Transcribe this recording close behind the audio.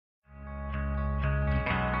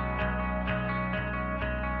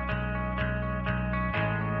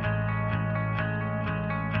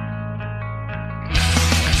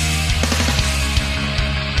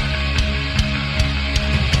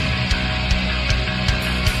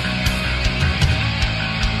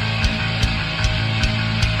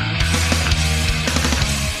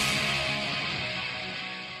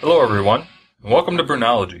Hello, everyone, and welcome to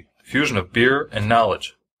Brewnology, the fusion of beer and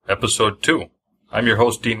knowledge, Episode 2. I'm your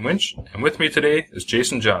host, Dean Winch, and with me today is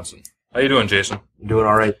Jason Johnson. How you doing, Jason? I'm doing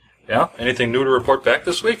all right. Yeah? Anything new to report back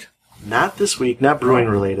this week? Not this week. Not brewing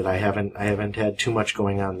related. I haven't had too much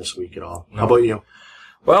going on this week at all. No. How about you?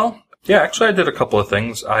 Well, yeah, actually I did a couple of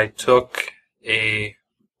things. I took a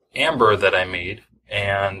amber that I made,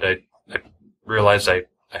 and I realized I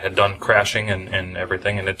had done crashing and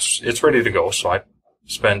everything, and it's ready to go, so I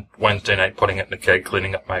spent Wednesday night putting it in the keg,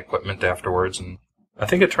 cleaning up my equipment afterwards, and I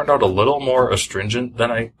think it turned out a little more astringent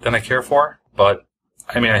than I care for, but,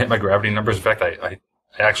 I mean, I hit my gravity numbers. In fact, I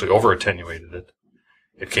actually over-attenuated it.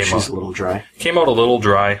 It came out a little dry. Came out a little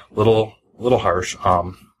dry, little harsh.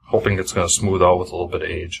 Hoping it's going to smooth out with a little bit of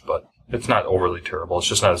age, but it's not overly terrible. It's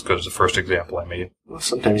just not as good as the first example I made. Well,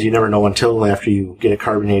 sometimes you never know until after you get it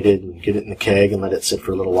carbonated and get it in the keg and let it sit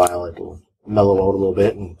for a little while. It'll mellow out a little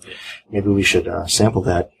bit, and maybe we should sample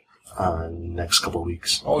that next couple of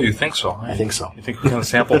weeks. Oh, you think so? I think so. You think we can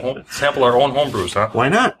sample our own home brews, huh? Why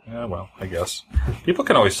not? Yeah, well, I guess. People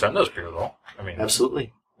can always send us beer, though. I mean,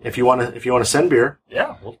 absolutely. If you want to send beer,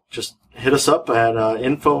 yeah, just hit us up at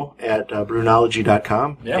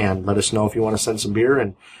info@brewnology.com and let us know if you want to send some beer,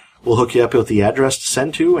 and we'll hook you up with the address to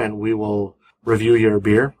send to, and we will review your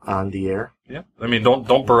beer on the air. Yeah, I mean,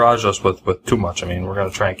 don't barrage us with too much. I mean, we're going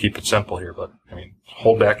to try and keep it simple here, but I mean,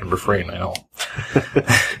 hold back and refrain. I know.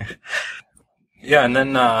 Yeah, and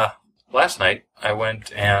then last night I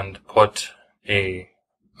went and put a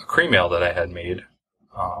cream ale that I had made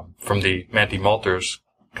from the Manty Malters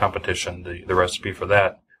competition, the recipe for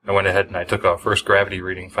that. I went ahead and I took a final gravity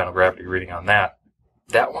reading on that.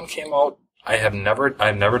 That one came out. I've never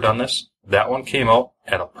done this. That one came out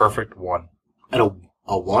at a perfect 1. At a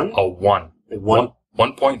 1? A 1.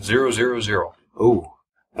 1.000. Oh,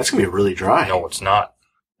 that's going to be really dry. No, it's not.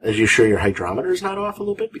 Are you sure your hydrometer is not off a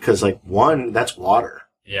little bit? Because 1, that's water.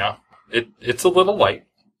 Yeah. It's a little light.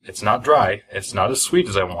 It's not dry. It's not as sweet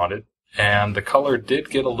as I wanted. And the color did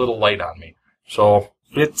get a little light on me. So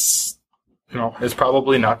it's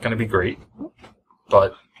probably not going to be great.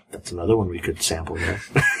 But that's another one we could sample here.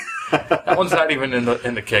 That one's not even in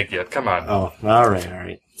the keg yet. Come on. Oh, all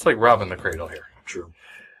right. It's like robbing the cradle here. True.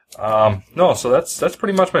 No, so that's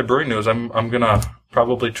pretty much my brewing news. I'm gonna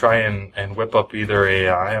probably try and whip up either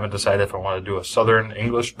I haven't decided if I want to do a Southern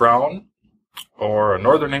English brown or a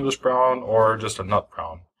Northern English brown or just a nut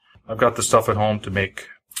brown. I've got the stuff at home to make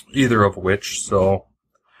either of which, so.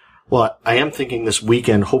 Well, I am thinking this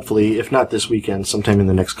weekend, hopefully, if not this weekend, sometime in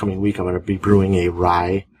the next coming week, I'm going to be brewing a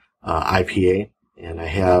rye IPA. And I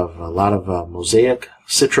have a lot of Mosaic,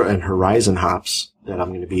 Citra, and Horizon hops that I'm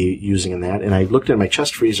going to be using in that. And I looked in my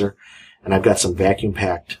chest freezer, and I've got some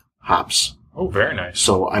vacuum-packed hops. Oh, very nice.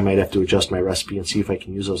 So I might have to adjust my recipe and see if I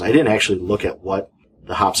can use those. I didn't actually look at what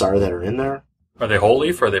the hops are that are in there. Are they whole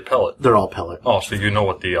leaf or are they pellet? They're all pellet. Oh, so you know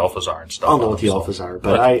what the alphas are and stuff. I'll know what the alphas are.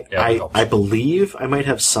 But I believe I might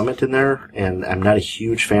have Summit in there, and I'm not a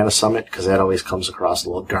huge fan of Summit because that always comes across a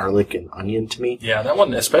little garlic and onion to me. Yeah, that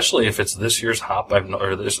one, especially if it's this year's hop, or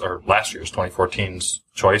last year's 2014's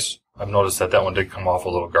choice, I've noticed that one did come off a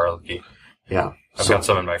little garlicky. Yeah. I've got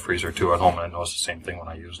some in my freezer too at home, and I noticed the same thing when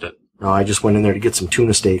I used it. No, I just went in there to get some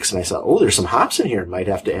tuna steaks, and I thought, there's some hops in here. Might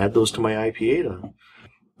have to add those to my IPA.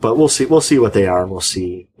 But we'll see. We'll see what they are, and we'll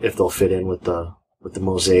see if they'll fit in with the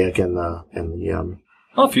Mosaic and the.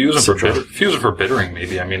 Well, if you use them for bittering,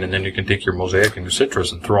 maybe. I mean, and then you can take your Mosaic and your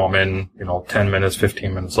Citrus and throw them in. 10 minutes,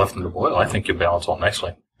 15 minutes left in the boil. I think you balance all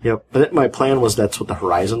nicely. Yep. But my plan was that's what the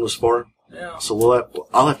Horizon was for. Yeah. So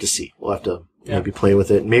I'll have to see. We'll have to maybe play with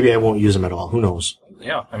it. Maybe I won't use them at all. Who knows?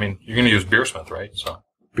 Yeah. I mean, you're going to use Beersmith, right? So.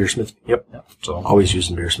 Beersmith? Yep. Yeah, so always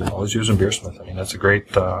using Beersmith. Always using Beersmith. I mean, that's a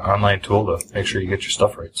great online tool to make sure you get your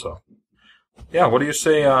stuff right. So, yeah, what do you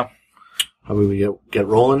say? How about we get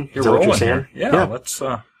rolling? Is that what you're saying? Yeah, let's.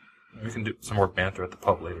 We can do some more banter at the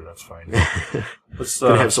pub later. That's fine. Let's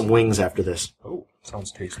gonna have some wings after this. Oh,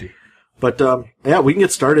 sounds tasty. But we can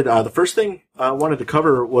get started. The first thing I wanted to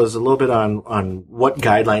cover was a little bit on what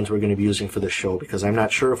guidelines we're going to be using for this show, because I'm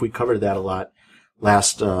not sure if we covered that a lot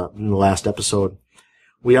in the last episode.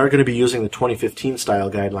 We are going to be using the 2015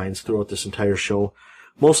 style guidelines throughout this entire show,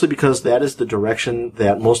 mostly because that is the direction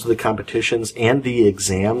that most of the competitions and the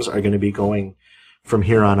exams are going to be going from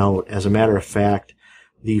here on out. As a matter of fact,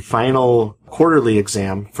 the final quarterly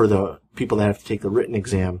exam for the people that have to take the written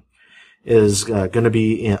exam is going to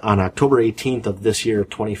be on October 18th of this year,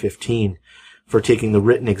 2015, for taking the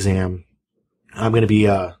written exam. I'm going to be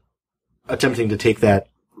attempting to take that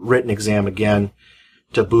written exam again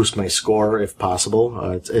to boost my score if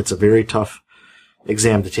possible. It's a very tough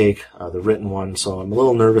exam to take, the written one, so I'm a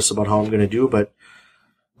little nervous about how I'm going to do, but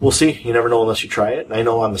we'll see. You never know unless you try it. And I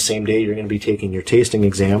know on the same day you're going to be taking your tasting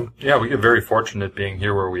exam. Yeah, we get very fortunate being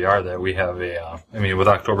here where we are that we have with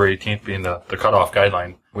October 18th being the cutoff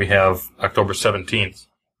guideline, we have October 17th,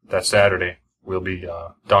 that Saturday, we'll be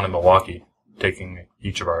down in Milwaukee taking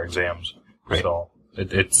each of our exams. Right. So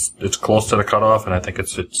it's close to the cutoff, and I think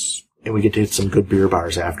it's and we get to hit some good beer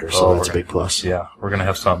bars after, so that's a big plus. Yeah, we're going to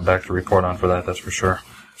have something back to report on for that's for sure.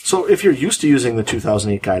 So if you're used to using the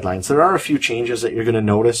 2008 guidelines, there are a few changes that you're going to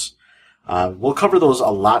notice. We'll cover those a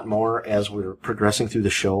lot more as we're progressing through the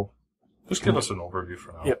show. Just give us an overview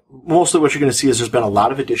for now. Yeah, mostly what you're going to see is there's been a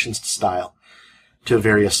lot of additions to style, to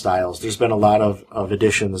various styles. There's been a lot of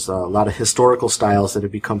additions, a lot of historical styles that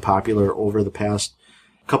have become popular over the past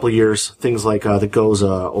couple of years. Things like the Goza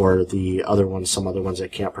or the other ones, some other ones I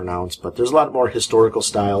can't pronounce. But there's a lot more historical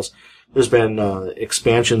styles. There's been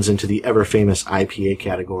expansions into the ever-famous IPA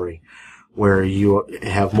category, where you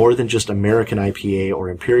have more than just American IPA or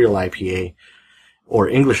Imperial IPA or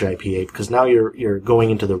English IPA, because now you're going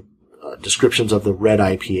into the descriptions of the red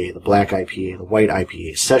IPA, the black IPA, the white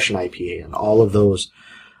IPA, session IPA, and all of those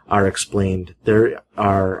are explained. There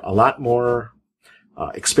are a lot more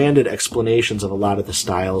expanded explanations of a lot of the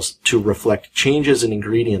styles to reflect changes in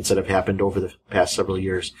ingredients that have happened over the past several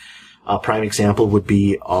years. A prime example would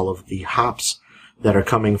be all of the hops that are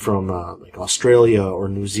coming from like Australia or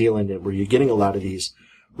New Zealand, where you're getting a lot of these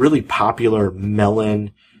really popular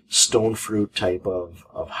melon, stone fruit type of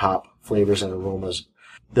hop flavors and aromas.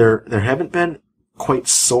 There haven't been quite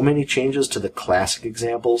so many changes to the classic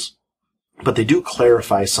examples, but they do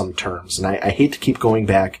clarify some terms. And I hate to keep going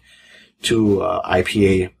back to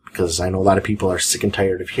IPA, because I know a lot of people are sick and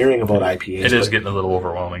tired of hearing about IPAs. It is getting a little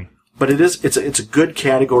overwhelming. But it's a good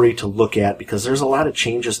category to look at, because there's a lot of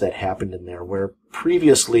changes that happened in there, where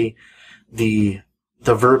previously the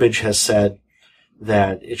verbiage has said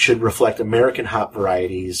that it should reflect American hop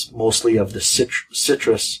varieties, mostly of the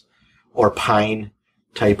citrus or pine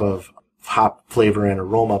type of hop flavor and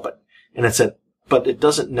aroma, but it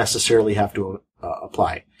doesn't necessarily have to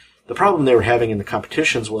apply. The problem they were having in the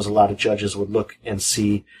competitions was a lot of judges would look and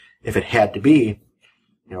see if it had to be,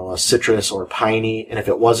 a citrus or piney, and if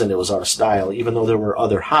it wasn't, it was out of style, even though there were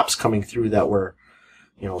other hops coming through that were,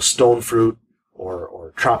 stone fruit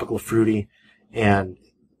or tropical fruity, and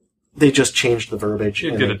they just changed the verbiage.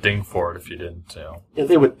 You'd get a ding for it if you didn't, Yeah,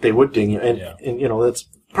 they would ding you, and that's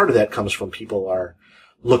part of that comes from people are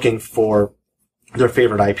looking for their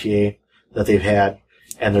favorite IPA that they've had,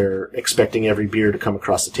 and they're expecting every beer to come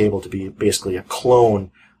across the table to be basically a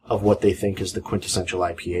clone of what they think is the quintessential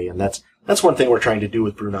IPA, and that's one thing we're trying to do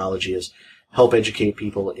with Brewnology, is help educate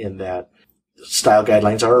people in that style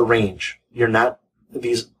guidelines are a range. You're not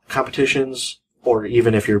these competitions, or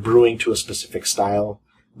even if you're brewing to a specific style,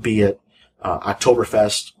 be it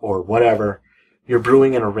Oktoberfest or whatever, you're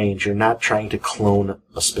brewing in a range. You're not trying to clone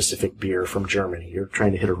a specific beer from Germany. You're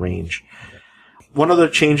trying to hit a range. One other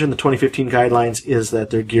change in the 2015 guidelines is that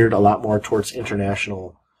they're geared a lot more towards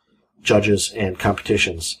international judges and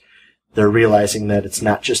competitions. They're realizing that it's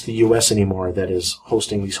not just the U.S. anymore that is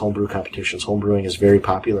hosting these homebrew competitions. Homebrewing is very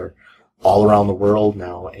popular all around the world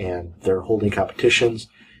now, and they're holding competitions,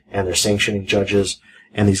 and they're sanctioning judges,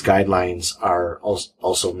 and these guidelines are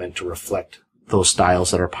also meant to reflect those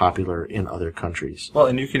styles that are popular in other countries. Well,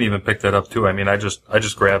 and you can even pick that up too. I mean, I just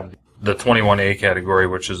grabbed the 21A category,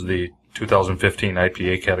 which is the 2015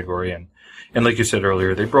 IPA category, and like you said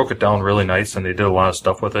earlier, they broke it down really nice, and they did a lot of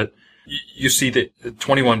stuff with it. You see that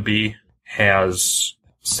 21B has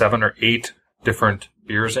 7 or 8 different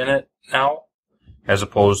beers in it now, as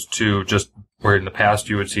opposed to just where in the past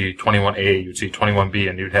you would see 21A, you'd see 21B,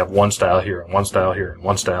 and you'd have one style here, and one style here, and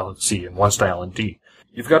one style in C, and one style in D.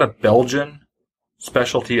 You've got a Belgian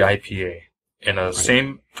specialty IPA in a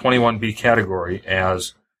same 21B category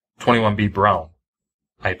as 21B Brown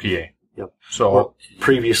IPA. Yep. So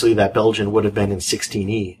previously that Belgian would have been in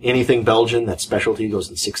 16E. Anything Belgian, that specialty goes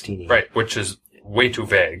in 16E. Right, which is way too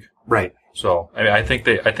vague. Right. So I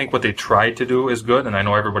think what they tried to do is good, and I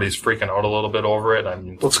know everybody's freaking out a little bit over it. I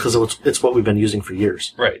mean, well, it's because it's what we've been using for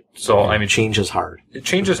years. Right. So and change is hard.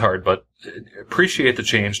 Change is hard, but appreciate the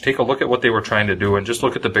change. Take a look at what they were trying to do, and just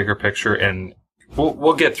look at the bigger picture, and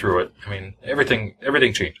we'll get through it. I mean, everything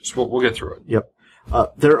changes. We'll get through it. Yep.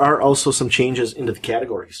 There are also some changes into the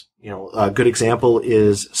categories. A good example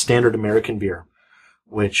is standard American beer,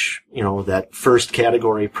 which, that first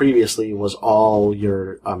category previously was all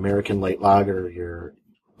your American light lager, your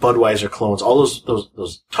Budweiser clones, all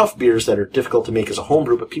those tough beers that are difficult to make as a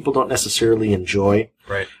homebrew, but people don't necessarily enjoy.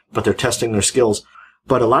 Right. But they're testing their skills.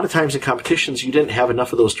 But a lot of times in competitions, you didn't have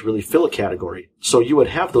enough of those to really fill a category. So you would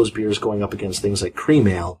have those beers going up against things like cream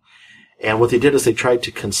ale And what they did is they tried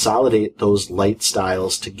to consolidate those light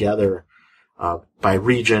styles together by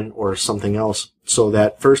region or something else. So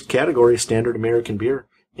that first category, standard American beer,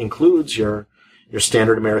 includes your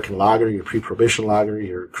standard American lager, your pre-prohibition lager,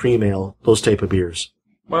 your cream ale, those type of beers.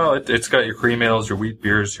 Well, it's got your cream ales, your wheat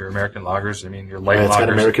beers, your American lagers. I mean, your light lagers. It's got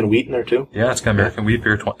American wheat in there too? Yeah, it's got American wheat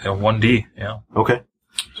beer, 1D, yeah. Okay.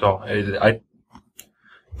 So,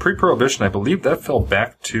 pre-prohibition, I believe that fell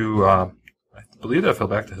back to,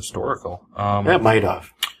 historical. That might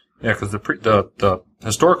have. Yeah, because the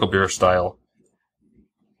historical beer style,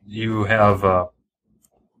 you have, well,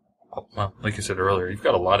 like you said earlier, you've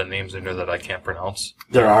got a lot of names in there that I can't pronounce.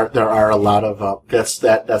 There are a lot of, that's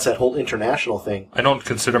that whole international thing. I don't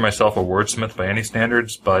consider myself a wordsmith by any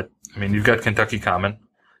standards, but, I mean, you've got Kentucky Common,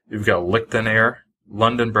 you've got Lichten Ale,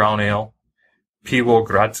 London Brown Ale, Piwo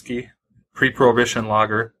Grodzki, Pre-Prohibition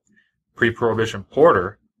Lager, Pre-Prohibition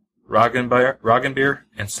Porter, Roggenbier,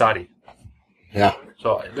 and Sadi. Yeah.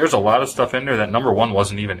 So there's a lot of stuff in there that number one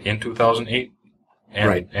wasn't even in 2008.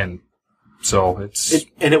 Right. And so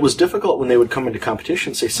and it was difficult when they would come into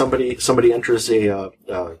competition. Say somebody enters a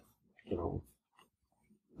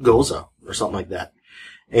Goza or something like that,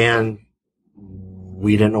 and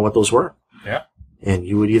we didn't know what those were. Yeah. And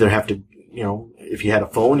you would either have to, if you had a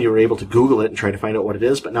phone, you were able to Google it and try to find out what it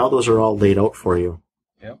is. But now those are all laid out for you.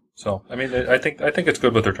 Yeah. So I mean, I think it's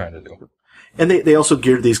good what they're trying to do. And they also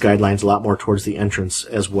geared these guidelines a lot more towards the entrance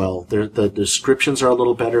as well. The descriptions are a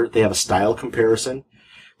little better. They have a style comparison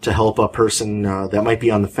to help a person that might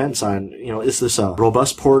be on the fence on, is this a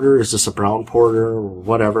robust porter? Is this a brown porter? Or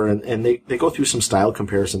whatever. And they go through some style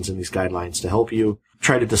comparisons in these guidelines to help you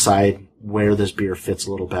try to decide where this beer fits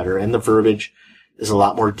a little better. And the verbiage is a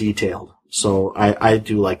lot more detailed. So I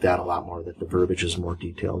do like that a lot more, that the verbiage is more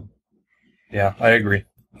detailed. Yeah, I agree.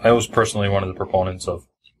 I was personally one of the proponents of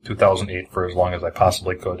 2008 for as long as I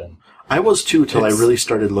possibly could. And I was too, till I really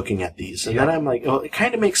started looking at these. And then I'm like, oh, it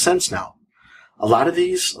kind of makes sense now. A lot of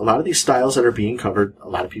these styles that are being covered, a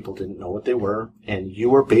lot of people didn't know what they were, and you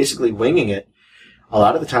were basically winging it. A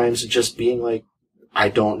lot of the times just being like, I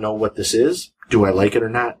don't know what this is. Do I like it or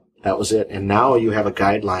not? That was it. And now you have a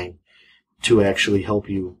guideline to actually help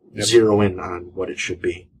you zero in on what it should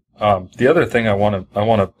be. The other thing I want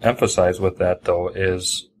to emphasize with that though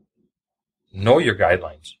is know your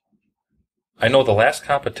guidelines. I know the last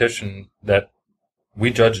competition that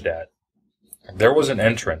we judged at, there was an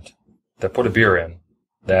entrant that put a beer in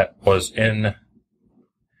that was in,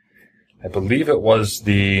 I believe it was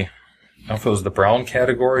I don't know if it was the brown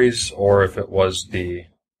categories or if it was you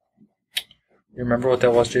remember what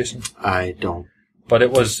that was, Jason? I don't. But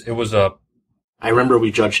it was I remember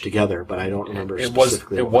we judged together, but I don't remember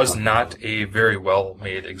specifically. It was not a very well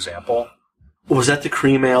made example. Was that the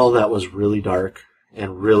cream ale that was really dark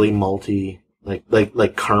and really malty,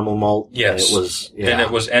 like caramel malt? Yes. And it was. Yeah. And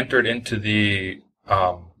it was entered into the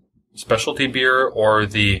specialty beer or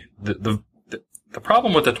the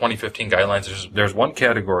problem with the 2015 guidelines is there's one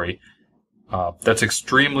category that's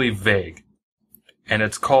extremely vague, and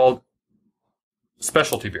it's called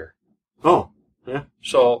specialty beer. Oh, yeah.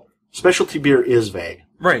 So specialty beer is vague,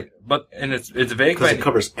 right? But it's vague because it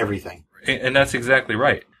covers everything, and that's exactly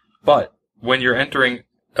right. But when you're entering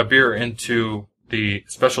a beer into the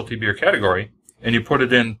specialty beer category and you put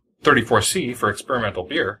it in 34C for experimental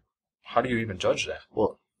beer, how do you even judge that?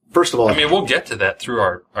 Well, first of all, I mean, we'll get to that through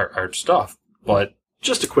our stuff, but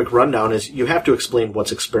just a quick rundown is you have to explain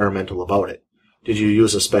what's experimental about it. Did you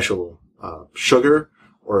use a special sugar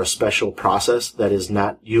or a special process that is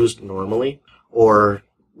not used normally, or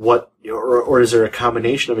is there a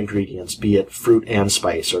combination of ingredients, be it fruit and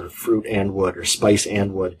spice, or fruit and wood, or spice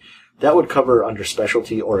and wood? That would cover under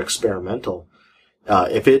specialty or experimental.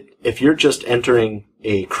 If you're just entering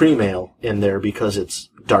a cream ale in there because it's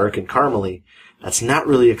dark and caramely, that's not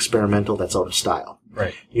really experimental, that's out of style.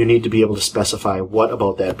 Right. You need to be able to specify what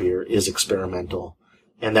about that beer is experimental.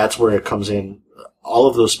 And that's where it comes in. All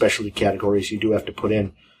of those specialty categories, you do have to put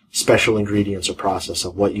in special ingredients or process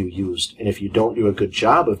of what you used. And if you don't do a good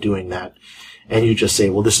job of doing that, and you just say,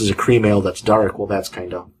 well, this is a cream ale that's dark, well, that's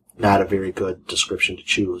kind of not a very good description to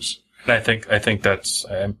choose. And I think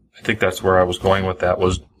that's where I was going with that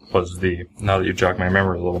was now that you jog my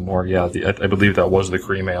memory a little more, yeah, I believe that was the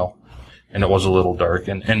cream ale, and it was a little dark,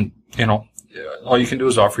 and all you can do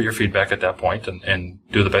is offer your feedback at that point and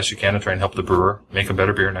do the best you can to try and help the brewer make a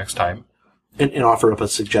better beer next time. And offer up a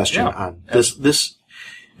suggestion on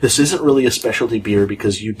this isn't really a specialty beer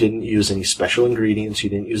because you didn't use any special ingredients, you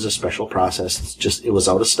didn't use a special process, it was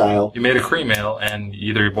out of style. You made a cream ale and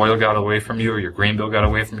either your boil got away from you or your grain bill got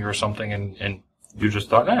away from you or something, and You just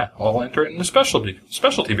thought, I'll enter it in a specialty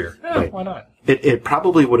beer. Right. Why not? It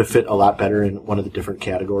probably would have fit a lot better in one of the different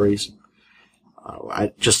categories.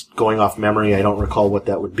 Just going off memory, I don't recall what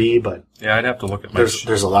that would be, but yeah, I'd have to look at my.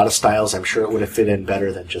 There's a lot of styles. I'm sure it would have fit in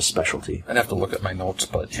better than just specialty. I'd have to look at my notes,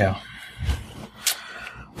 but yeah.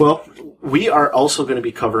 Well, we are also going to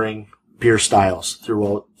be covering beer styles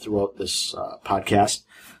throughout this podcast.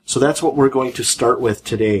 So that's what we're going to start with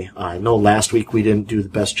today. I know last week we didn't do the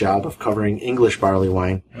best job of covering English barley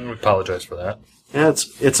wine. We apologize for that. Yeah,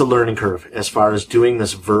 it's a learning curve as far as doing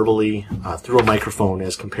this verbally through a microphone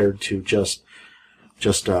as compared to just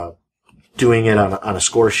doing it on a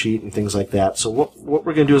score sheet and things like that. So what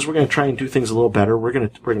we're going to do is we're going to try and do things a little better. We're going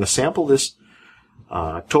to sample this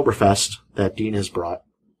Oktoberfest that Dean has brought,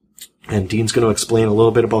 and Dean's going to explain a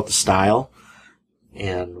little bit about the style,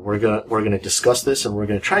 and we're going to discuss this, and we're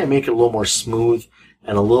going to try and make it a little more smooth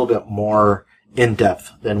and a little bit more in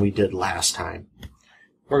depth than we did last time.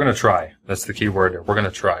 We're going to try. That's the key word here. We're going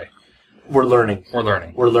to try. We're learning. We're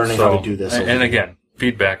learning how to do this. And again,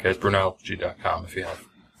 feedback at brewnology.com if you have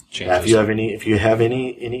changes. Yeah, if you have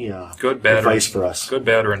any good, bad, advice for us. Good,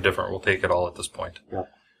 bad, or indifferent, we'll take it all at this point. Yep.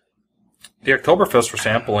 The Oktoberfest we're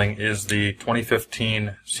sampling is the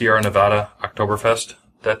 2015 Sierra Nevada Oktoberfest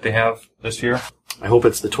that they have this year. I hope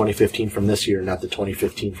it's the 2015 from this year, not the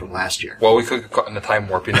 2015 from last year. Well, we could get caught in the time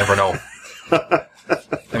warp. You never know.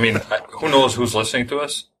 I mean, who knows who's listening to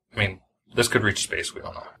us? I mean, this could reach space. We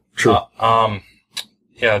don't know. True.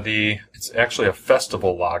 It's actually a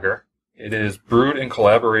festival lager. It is brewed in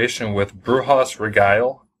collaboration with Brewhaus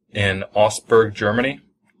Regal in Augsburg, Germany.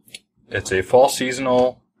 It's a fall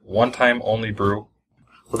seasonal, one-time only brew.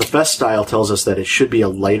 Well, the fest style tells us that it should be a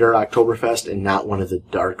lighter Oktoberfest and not one of the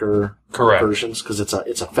darker versions, because it's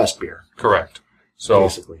a fest beer. Correct. So,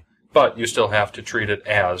 basically. But you still have to treat it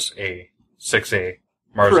as a 6A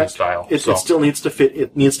Marzen style. It still needs to fit.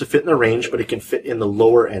 It needs to fit in the range, but it can fit in the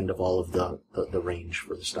lower end of all of the range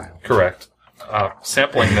for the style. Correct.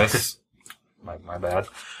 Sampling this, my bad.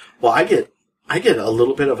 Well, I get a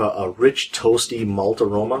little bit of a rich, toasty malt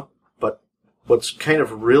aroma, but what's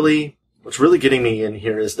really getting me in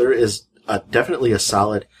here is there is definitely a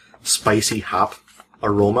solid spicy hop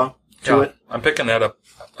aroma to it. I'm picking that up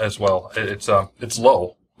as well. It's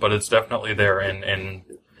low, but it's definitely there, and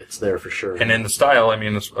it's there for sure. And in the style, I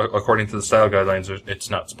mean, according to the style guidelines, it's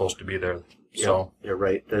not supposed to be there. So you're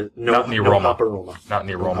right. Not in the aroma. No hop aroma. Not in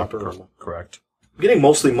the aroma. Aroma. Correct. I'm getting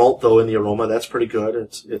mostly malt though in the aroma. That's pretty good.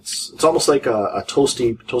 It's almost like a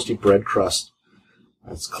toasty bread crust.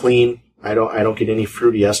 It's clean. I don't get any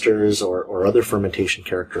fruity esters or other fermentation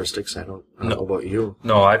characteristics. I don't know about you.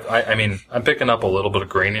 No, I mean, I'm picking up a little bit of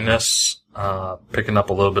graininess, picking up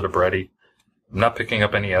a little bit of bready. I'm not picking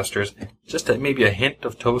up any esters. Just maybe a hint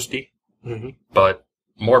of toasty, but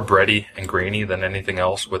more bready and grainy than anything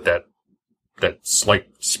else with that slight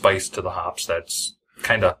spice to the hops. That's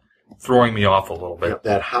kind of throwing me off a little bit. Yeah,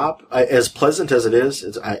 that hop, as pleasant as it is,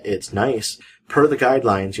 it's nice. Per the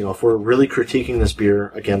guidelines, if we're really critiquing this beer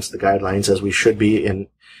against the guidelines, as we should be in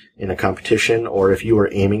a competition, or if you were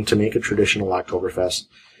aiming to make a traditional Oktoberfest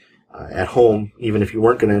at home, even if you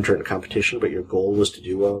weren't going to enter in a competition, but your goal was to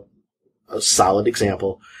do a solid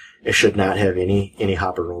example, it should not have any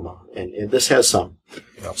hop aroma, and this has some.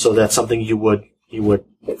 Yep. So that's something you would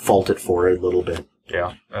fault it for a little bit.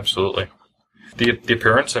 Yeah, absolutely. The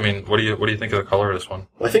appearance, I mean, what do you think of the color of this one?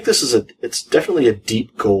 Well, I think this is it's definitely a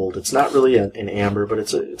deep gold. It's not really an amber, but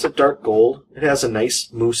it's a dark gold. It has a nice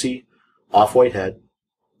moosey off-white head.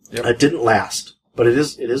 Yep. It didn't last, but it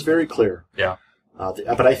is very clear. Yeah.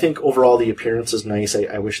 But I think overall the appearance is nice.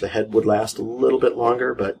 I wish the head would last a little bit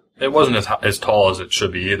longer, but it wasn't as tall as it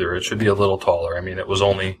should be either. It should be a little taller. I mean, it was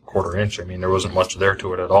only 1/4 inch. I mean, there wasn't much there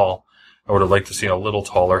to it at all. I would have liked to see a little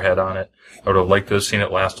taller head on it. I would have liked to have seen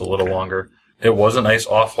it last a little longer. It was a nice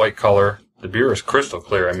off-white color. The beer is crystal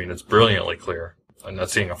clear. I mean, it's brilliantly clear. I'm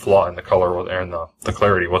not seeing a flaw in the color or in the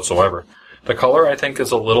clarity whatsoever. The color, I think,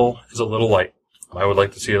 is a little light. I would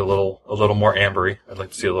like to see it a little more ambery. I'd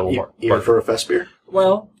like to see a little more. Even for a fest beer?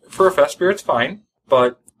 Well, for a fest beer, it's fine,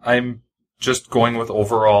 but I'm just going with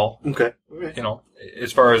overall. Okay.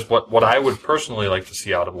 As far as what I would personally like to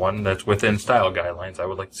see out of one that's within style guidelines, I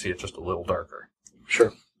would like to see it just a little darker.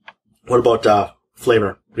 Sure. What about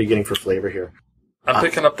flavor? What are you getting for flavor here? I'm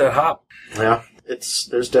picking up that hop. Yeah,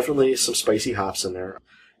 there's definitely some spicy hops in there.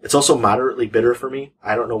 It's also moderately bitter for me.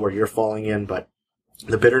 I don't know where you're falling in, but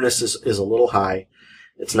the bitterness is a little high.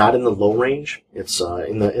 It's not in the low range. It's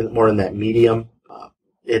more in that medium.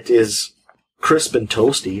 It is crisp and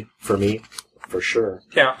toasty for me, for sure.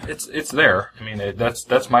 Yeah, it's there. I mean,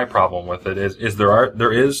 that's my problem with it. Is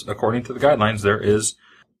there is according to the guidelines there is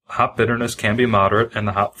hop bitterness can be moderate and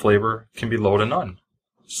the hop flavor can be low to none.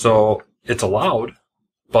 So it's allowed,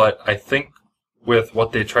 but I think with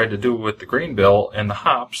what they tried to do with the grain bill and the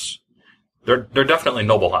hops, they're definitely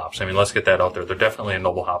noble hops. I mean, let's get that out there. They're definitely a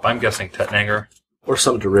noble hop. I'm guessing Tettnanger. Or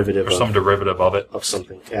some derivative. Or some derivative of it. Of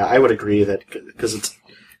something. Yeah, I would agree that, because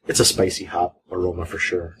it's a spicy hop aroma for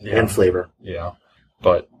sure. Yeah. And flavor. Yeah.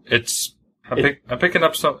 But I'm picking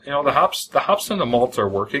up some, the hops and the malts are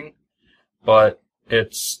working, but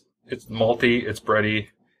it's malty, it's bready.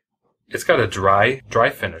 It's got a dry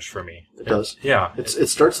finish for me. It does. Yeah. It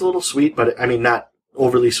starts a little sweet, but not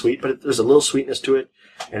overly sweet, but there's a little sweetness to it,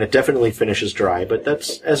 and it definitely finishes dry, but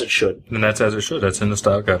that's as it should. And that's as it should. That's in the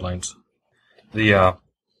style guidelines.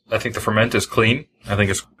 I think the ferment is clean. I think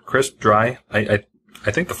it's crisp, dry. I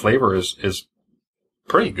think the flavor is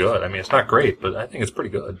pretty good. I mean, it's not great, but I think it's pretty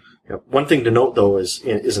good. Yeah. One thing to note, though, is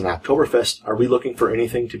an Oktoberfest, are we looking for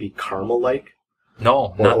anything to be caramel-like?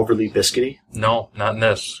 No. Or overly biscuity? No, not in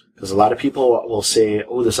this. Because a lot of people will say,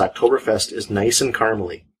 oh, this Oktoberfest is nice and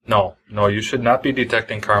caramely. No, you should not be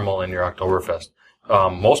detecting caramel in your Oktoberfest.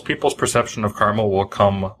 Most people's perception of caramel will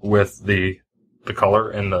come with the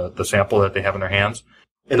color and the sample that they have in their hands.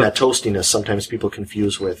 And that toastiness sometimes people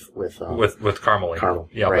confuse with caramel. Caramel.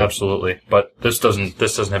 Yeah, right. Absolutely. But this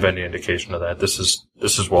doesn't have any indication of that. This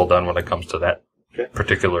is well done when it comes to that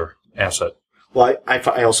particular asset. Well,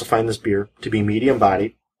 I also find this beer to be medium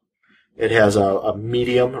bodied. It has a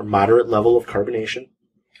medium or moderate level of carbonation.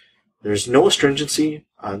 There's no astringency.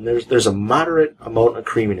 There's a moderate amount of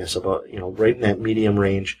creaminess, about right in that medium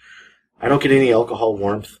range. I don't get any alcohol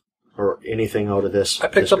warmth or anything out of this. I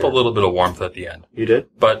picked up a little bit of warmth at the end. You did?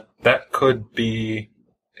 But that could be,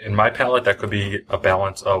 in my palate, that could be a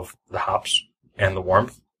balance of the hops and the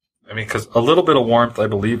warmth. I mean, because a little bit of warmth, I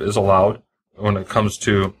believe, is allowed when it comes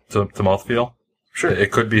to mouthfeel. Sure.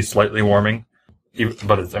 It could be slightly warming,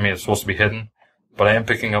 but it's supposed to be hidden. But I am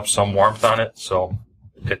picking up some warmth on it, so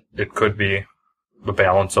it could be the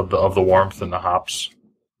balance of the warmth and the hops,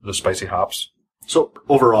 the spicy hops. So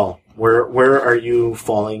overall, where are you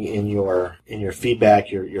falling in your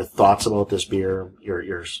feedback, your thoughts about this beer,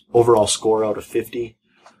 your overall score out of 50?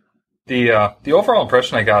 The overall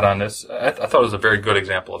impression I got on this, I thought it was a very good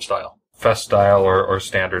example of style. Fest style or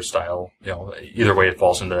standard style, either way it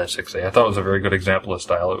falls into that 6A. I thought it was a very good example of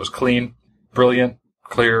style. It was clean, brilliant,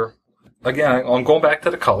 clear. Again, I'm going back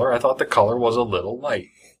to the color. I thought the color was a little light.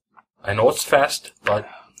 I know it's fest, but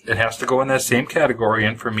it has to go in that same category,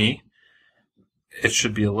 and for me, it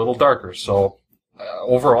should be a little darker. So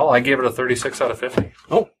overall, I gave it a 36 out of 50.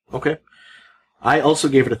 Oh, okay. I also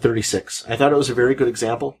gave it a 36. I thought it was a very good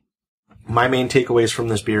example. My main takeaways from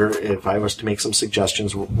this beer, if I was to make some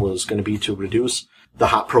suggestions, was going to be to reduce the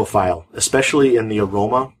hop profile, especially in the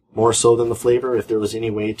aroma, more so than the flavor. If there was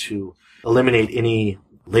any way to eliminate any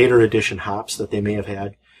later addition hops that they may have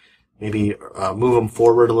had, maybe move them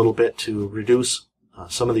forward a little bit to reduce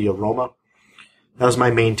some of the aroma. That was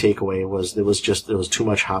my main takeaway, was there was too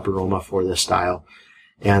much hop aroma for this style.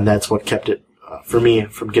 And that's what kept it, for me,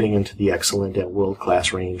 from getting into the excellent and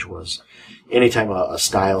world-class range. Was anytime a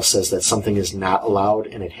style says that something is not allowed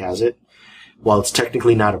and it has it, while it's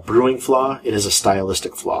technically not a brewing flaw, it is a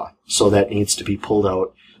stylistic flaw. So that needs to be pulled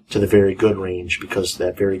out to the very good range, because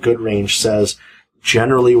that very good range says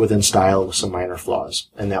generally within style with some minor flaws.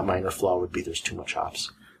 And that minor flaw would be there's too much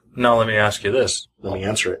hops. Now let me ask you this. Let me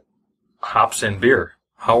answer it. Hops in beer.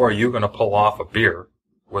 How are you going to pull off a beer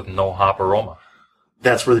with no hop aroma?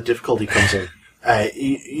 That's where the difficulty comes in.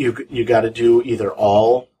 You got to do either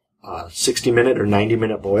all 60-minute or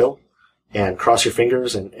 90-minute boil, and cross your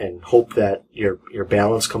fingers and hope that your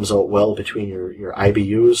balance comes out well between your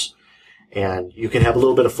IBUs, and you can have a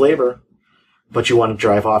little bit of flavor, but you want to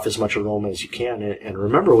drive off as much aroma as you can. And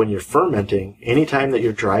remember, when you're fermenting, anytime that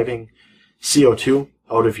you're driving CO2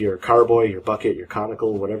 out of your carboy, your bucket, your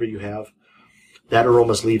conical, whatever you have, that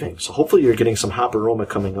aroma's leaving. So hopefully you're getting some hop aroma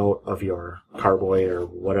coming out of your carboy or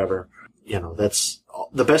whatever. That's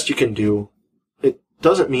the best you can do. It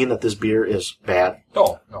doesn't mean that this beer is bad.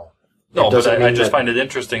 No, but I just find it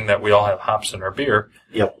interesting that we all have hops in our beer.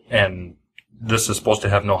 Yep. And this is supposed to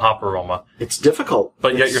have no hop aroma. It's difficult.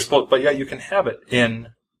 But yet you can have it in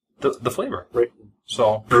the flavor. Right.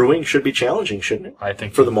 So brewing should be challenging, shouldn't it? I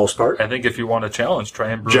think for the most part. I think if you want a challenge,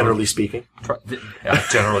 try and brew. Generally speaking.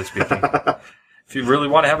 Generally speaking. If you really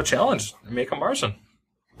want to have a challenge, make a Marzen.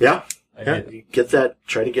 Yeah. Get that.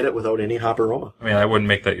 Try to get it without any hop aroma. I mean, I wouldn't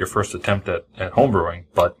make that your first attempt at home brewing,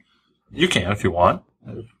 but you can if you want.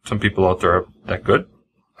 Some people out there are that good.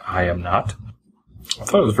 I am not. I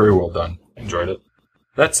thought it was very well done. Enjoyed it.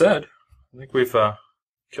 That said, I think we've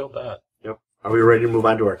killed that. Yep. Are we ready to move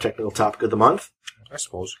on to our technical topic of the month? I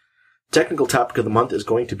suppose. Technical topic of the month is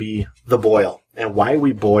going to be the boil and why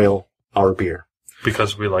we boil our beer.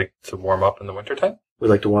 Because we like to warm up in the wintertime? We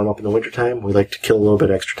like to warm up in the wintertime. We like to kill a little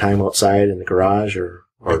bit extra time outside in the garage or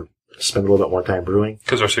spend a little bit more time brewing.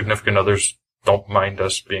 Because our significant others don't mind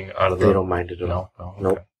us being out of the... They don't mind it at all. No. Okay.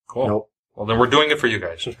 Nope. Cool. Nope. Well, then we're doing it for you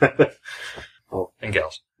guys. Oh. And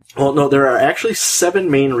gals. Well, no, there are actually 7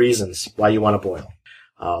 main reasons why you want to boil.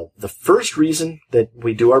 The first reason that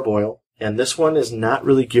we do our boil, and this one is not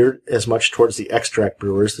really geared as much towards the extract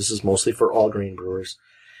brewers, this is mostly for all grain brewers,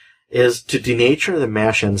 is to denature the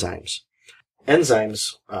mash enzymes.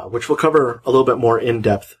 Enzymes, which we'll cover a little bit more in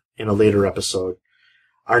depth in a later episode,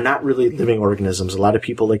 are not really living organisms. A lot of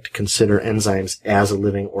people like to consider enzymes as a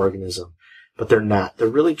living organism, but they're not. They're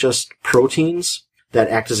really just proteins that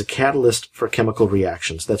act as a catalyst for chemical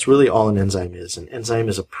reactions. That's really all an enzyme is. An enzyme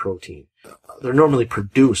is a protein. They're normally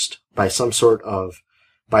produced by some sort of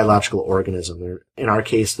biological organism. In our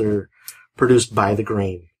case, they're produced by the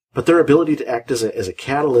grain. But their ability to act as a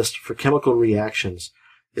catalyst for chemical reactions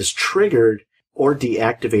is triggered or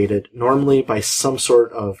deactivated normally by some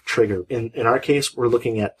sort of trigger. In our case, we're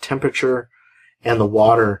looking at temperature, and the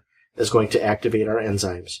water is going to activate our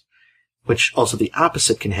enzymes, which also the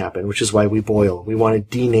opposite can happen, which is why we boil. We want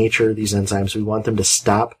to denature these enzymes. We want them to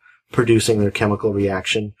stop producing their chemical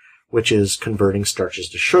reaction, which is converting starches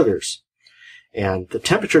to sugars. And the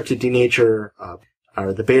temperature to denature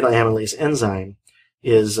the beta amylase enzyme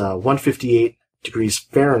is 158 degrees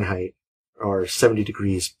Fahrenheit or 70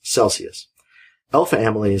 degrees Celsius. Alpha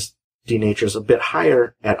amylase denatures a bit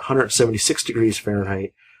higher at 176 degrees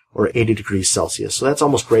Fahrenheit or 80 degrees Celsius. So that's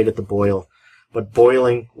almost right at the boil, but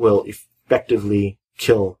boiling will effectively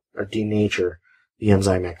kill or denature the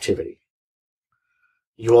enzyme activity.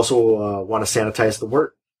 You also want to sanitize the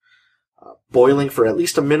wort. Boiling for at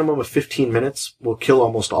least a minimum of 15 minutes will kill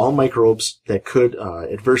almost all microbes that could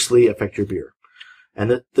adversely affect your beer.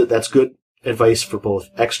 And that's good advice for both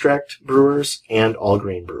extract brewers and all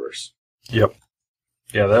grain brewers. Yep.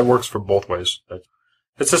 Yeah, that works for both ways.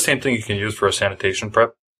 It's the same thing you can use for a sanitation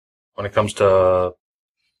prep when it comes to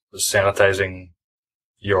sanitizing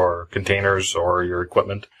your containers or your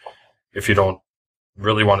equipment. If you don't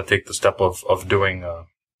really want to take the step of doing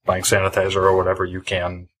buying sanitizer or whatever, you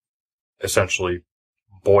can essentially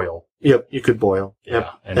boil. Yep, you could boil. Yeah,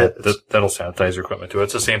 yep. and that'll sanitize your equipment too.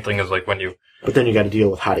 It's the same thing as like when you... But then you got to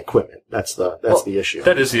deal with hot equipment. That's the issue.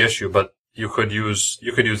 That is the issue, but you could use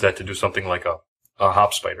that to do something like a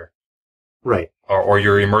hop spider. Right. Or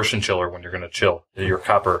your immersion chiller when you're going to chill. Your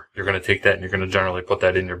copper, you're going to take that and you're going to generally put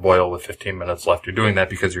that in your boil with 15 minutes left. You're doing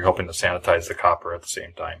that because you're helping to sanitize the copper at the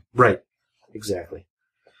same time. Right. Exactly.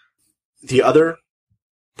 The other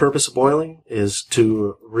purpose of boiling is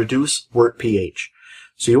to reduce wort pH.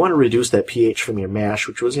 So you want to reduce that pH from your mash,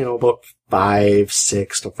 which was, about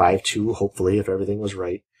 5.6 to 5.2, hopefully, if everything was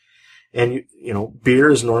right. And,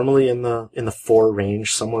 beer is normally in the 4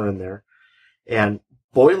 range, somewhere in there. And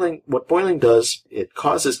what boiling does, it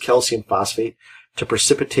causes calcium phosphate to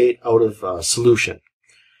precipitate out of solution,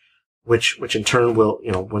 which in turn will,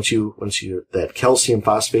 once that calcium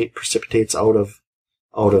phosphate precipitates out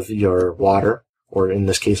of your water, or in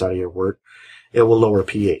this case out of your wort, it will lower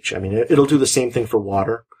pH. I mean, it'll do the same thing for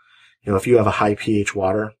water. If you have a high pH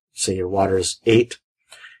water, say your water is 8,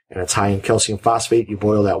 and it's high in calcium phosphate, you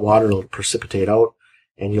boil that water, it'll precipitate out,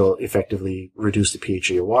 and you'll effectively reduce the pH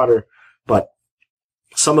of your water. But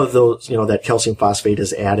some of those, that calcium phosphate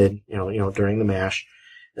is added, during the mash,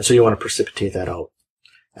 and so you want to precipitate that out.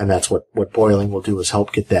 And that's what boiling will do, is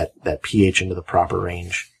help get that pH into the proper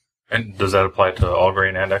range. And does that apply to all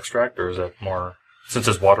grain and extract, or is that more, since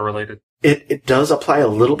it's water related? It does apply a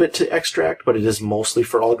little bit to extract, but it is mostly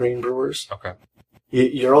for all grain brewers. Okay.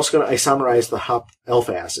 You're also going to isomerize the hop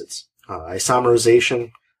alpha acids.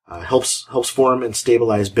 Isomerization helps form and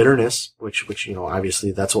stabilize bitterness, which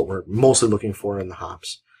obviously that's what we're mostly looking for in the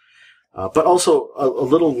hops. But also a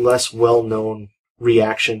little less well-known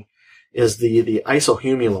reaction is the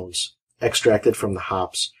isohumulones extracted from the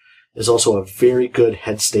hops is also a very good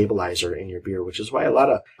head stabilizer in your beer, which is why a lot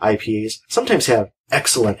of IPAs sometimes have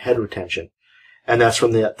excellent head retention. And that's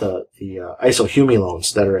from the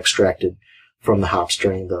isohumulones that are extracted from the hops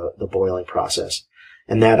during the boiling process.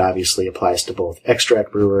 And that obviously applies to both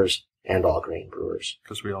extract brewers and all grain brewers.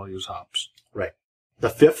 Because we all use hops. Right. The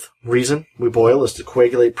 5th reason we boil is to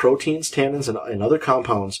coagulate proteins, tannins, and other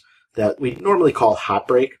compounds that we normally call hot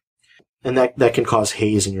break. And that can cause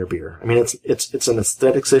haze in your beer. I mean, it's an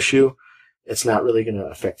aesthetics issue. It's not really going to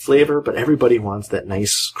affect flavor, but everybody wants that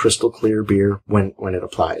nice crystal clear beer when it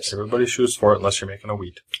applies. Everybody shoots for it unless you're making a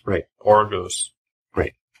wheat. Right. Or a goose.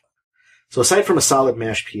 Right. So aside from a solid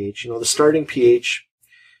mash pH, the starting pH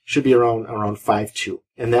should be around 5.2.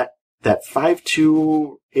 And that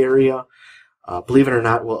 5.2 area, believe it or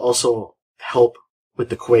not, will also help with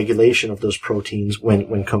the coagulation of those proteins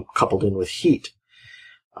when coupled in with heat.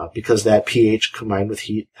 Because that pH combined with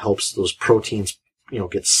heat helps those proteins,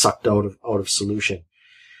 get sucked out of solution.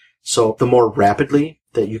 So the more rapidly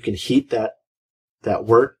that you can heat that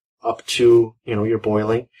wort up to, your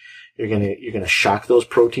boiling, you're gonna shock those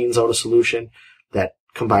proteins out of solution. That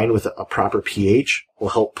combined with a proper pH will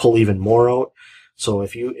help pull even more out. So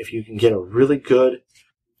if you can get a really good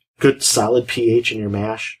solid pH in your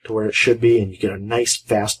mash to where it should be, and you get a nice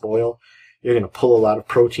fast boil, you're gonna pull a lot of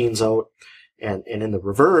proteins out. And in the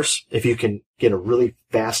reverse, if you can get a really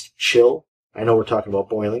fast chill, I know we're talking about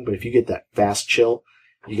boiling, but if you get that fast chill,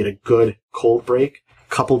 you get a good cold break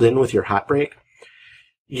coupled in with your hot break,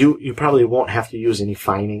 you probably won't have to use any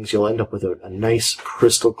finings. You'll end up with a nice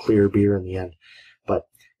crystal clear beer in the end. But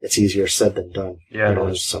it's easier said than done. Yeah,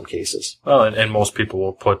 in some cases. Well, and most people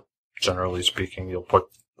will put, generally speaking, you'll put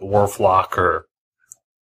Wurflock or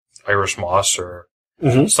Irish Moss or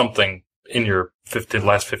something in your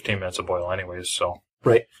last 15 minutes of boil anyways. So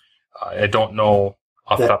right. I don't know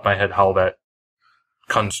off the top of my head how that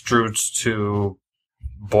construes to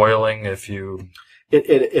boiling if you...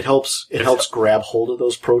 It helps grab hold of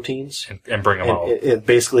those proteins and bring them out. It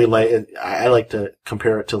basically, I like to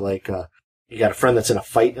compare it to you got a friend that's in a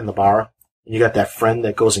fight in the bar, and you got that friend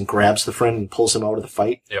that goes and grabs the friend and pulls him out of the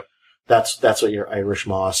fight. Yep. That's what your Irish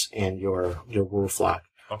Moss and your Wurflock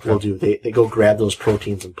will do. They go grab those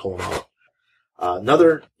proteins and pull them out.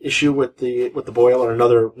 Another issue with the boil, or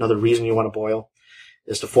another reason you want to boil,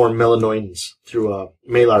 is to form melanoidins through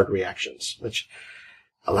Maillard reactions, which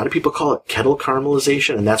a lot of people call it kettle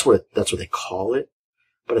caramelization, and that's what they call it.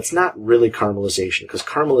 But it's not really caramelization, because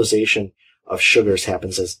caramelization of sugars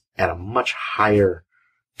happens at a much higher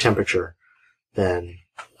temperature than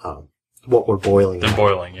what we're boiling. Than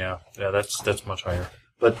boiling, yeah, that's much higher.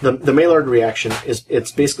 But the Maillard reaction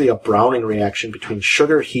it's basically a browning reaction between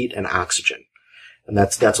sugar, heat, and oxygen, and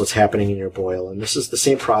that's what's happening in your boil. And this is the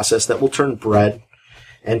same process that will turn bread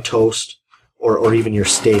and toast, or even your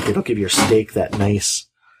steak. It'll give your steak that nice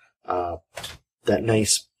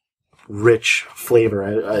rich flavor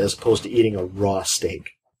as opposed to eating a raw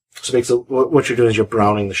steak. So what you're doing is you're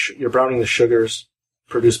browning the sugars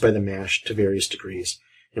produced by the mash to various degrees.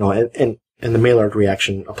 And the Maillard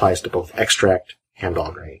reaction applies to both extract and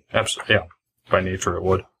all grain. Absolutely, yeah. By nature, it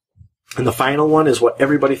would. And the final one is what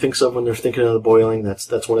everybody thinks of when they're thinking of the boiling.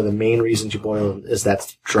 That's one of the main reasons you boil, is that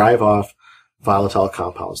to drive off volatile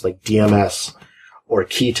compounds like DMS or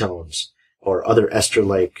ketones or other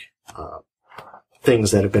ester-like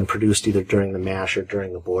things that have been produced either during the mash or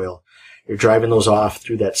during the boil. You're driving those off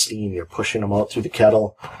through that steam. You're pushing them out through the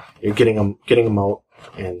kettle. You're getting them out,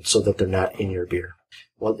 and so that they're not in your beer.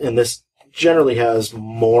 Well, and this generally has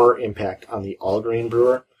more impact on the all grain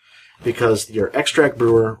brewer, because your extract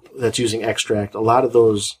brewer that's using extract, a lot of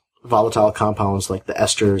those volatile compounds like the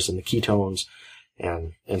esters and the ketones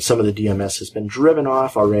and some of the DMS has been driven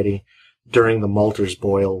off already during the malter's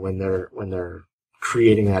boil when they're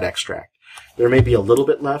creating that extract. There may be a little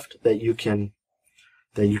bit left that you can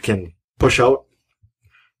push out,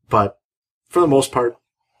 but for the most part,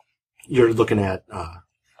 you're looking at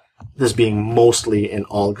this being mostly an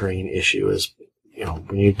all grain issue, as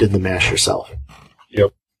when you did the mash yourself.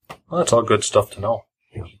 Yep. Well, that's all good stuff to know.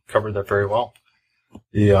 You covered that very well.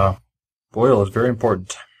 The boil is very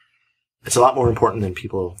important. It's a lot more important than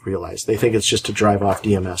people realize. They think it's just to drive off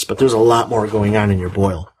DMS, but there's a lot more going on in your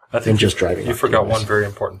boil than just driving off You forgot DMS. one very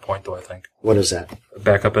important point, though, I think. What is that?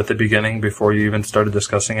 Back up at the beginning, before you even started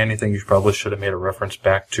discussing anything, you probably should have made a reference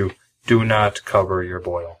back to do not cover your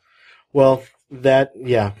boil. Well,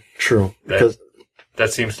 yeah, true. Because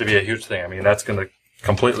that seems to be a huge thing. I mean, that's going to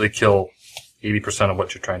completely kill 80% of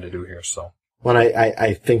what you're trying to do here. So, well,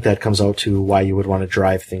 I think that comes out to why you would want to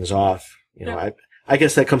drive things off. I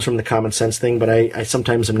guess that comes from the common sense thing, but I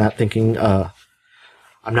sometimes am not thinking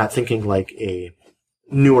like a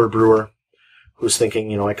newer brewer who's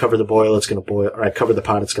thinking, I cover the boil, it's going to boil, or I cover the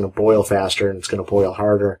pot, it's going to boil faster and it's going to boil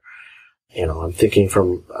harder. I'm thinking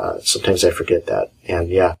from, sometimes I forget that. And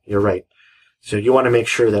yeah, you're right. So you want to make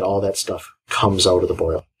sure that all that stuff comes out of the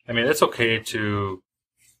boil. I mean, it's okay to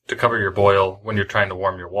cover your boil when you're trying to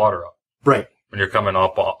warm your water up. Right. When you're coming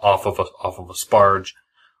up off of a sparge,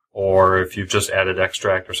 or if you've just added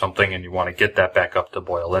extract or something and you want to get that back up to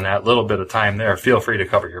boil. In that little bit of time there, feel free to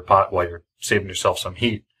cover your pot while you're saving yourself some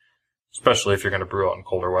heat, especially if you're going to brew out in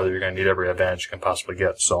colder weather. You're going to need every advantage you can possibly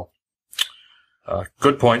get. So,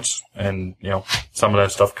 good points, and some of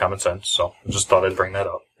that stuff common sense. So I just thought I'd bring that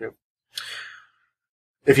up. Yep.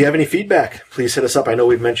 If you have any feedback, please hit us up. I know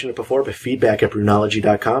we've mentioned it before, but feedback at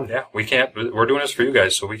brewnology.com. Yeah, we're doing this for you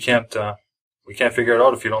guys, so we can't figure it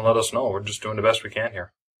out if you don't let us know. We're just doing the best we can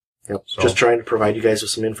here. Yep. So. Just trying to provide you guys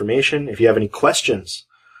with some information. If you have any questions,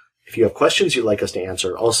 you'd like us to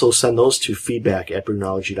answer, also send those to feedback at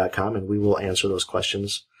brewnology.com, and we will answer those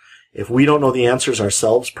questions. If we don't know the answers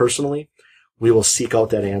ourselves personally, we will seek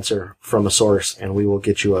out that answer from a source, and we will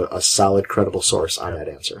get you a solid, credible source on that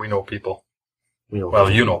answer. We know people. You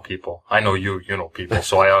know people. I know you know people,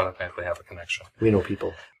 so I automatically have a connection. We know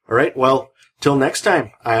people. All right, well, till next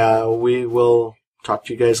time, we will talk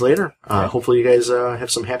to you guys later. Hopefully you guys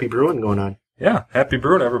have some happy brewing going on. Yeah, happy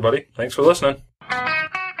brewing, everybody. Thanks for listening.